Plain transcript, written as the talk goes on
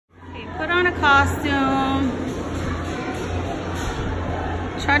costume.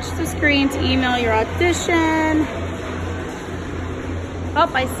 Touch the screen to email your audition. Oh,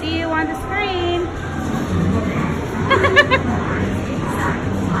 I see you on the screen.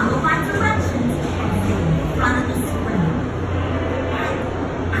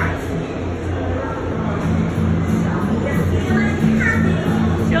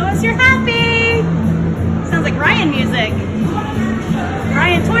 Show us you're happy. Sounds like Ryan music.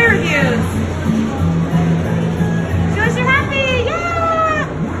 Ryan toy reviews. Show us you're happy. Yeah.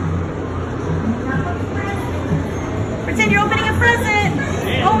 Pretend you're opening a present.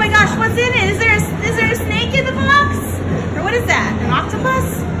 Oh my gosh, what's in it? Is there a snake in the box? Or what is that? An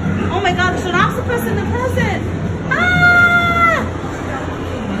octopus? Oh my god, there's an octopus in the present. Ah!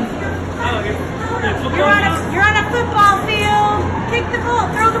 You're on a football field. Kick the ball,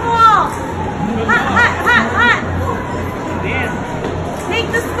 throw the ball. Hot, hot, hot, hot.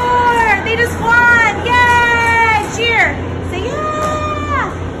 Make the score. They just won. Yay! Cheer. Say yeah.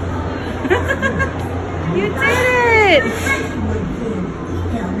 You did it.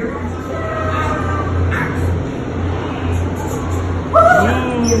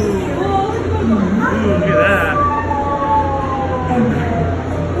 Look at that.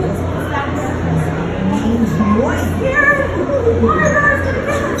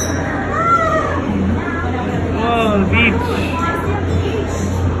 Oh, the beach.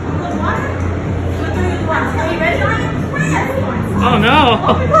 Oh no.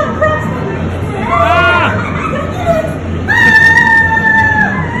 Ah.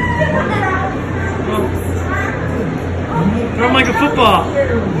 Throw him like a football.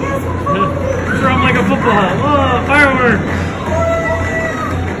 Throw him like a football. Oh, fireworks.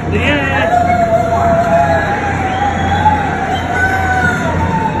 Yeah.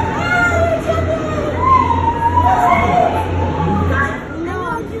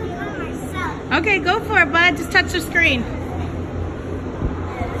 Okay, go for it, bud. Just touch the screen.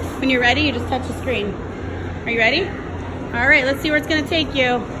 When you're ready, you just touch the screen. Are you ready? All right, let's see where it's gonna take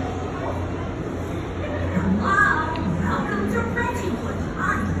you.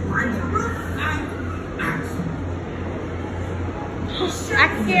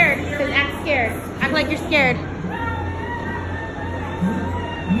 Act scared. It says act scared. Act like you're scared.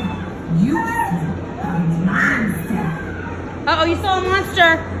 Uh-oh, you saw a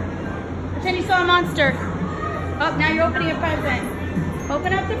monster. Pretend you saw a monster. Oh, now you're opening a present.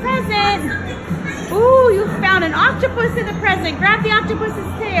 Open up the present. Ooh, you found an octopus in the present. Grab the octopus's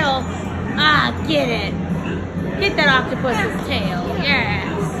tail. Ah, get it. Get that octopus's tail.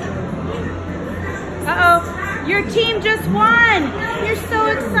 Yes. Uh-oh, your team just won. You're so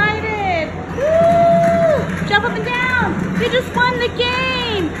excited. Woo! Jump up and down. You just won the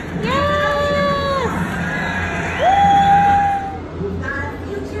game. Yes.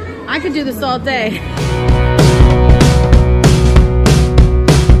 Woo! I could do this all day.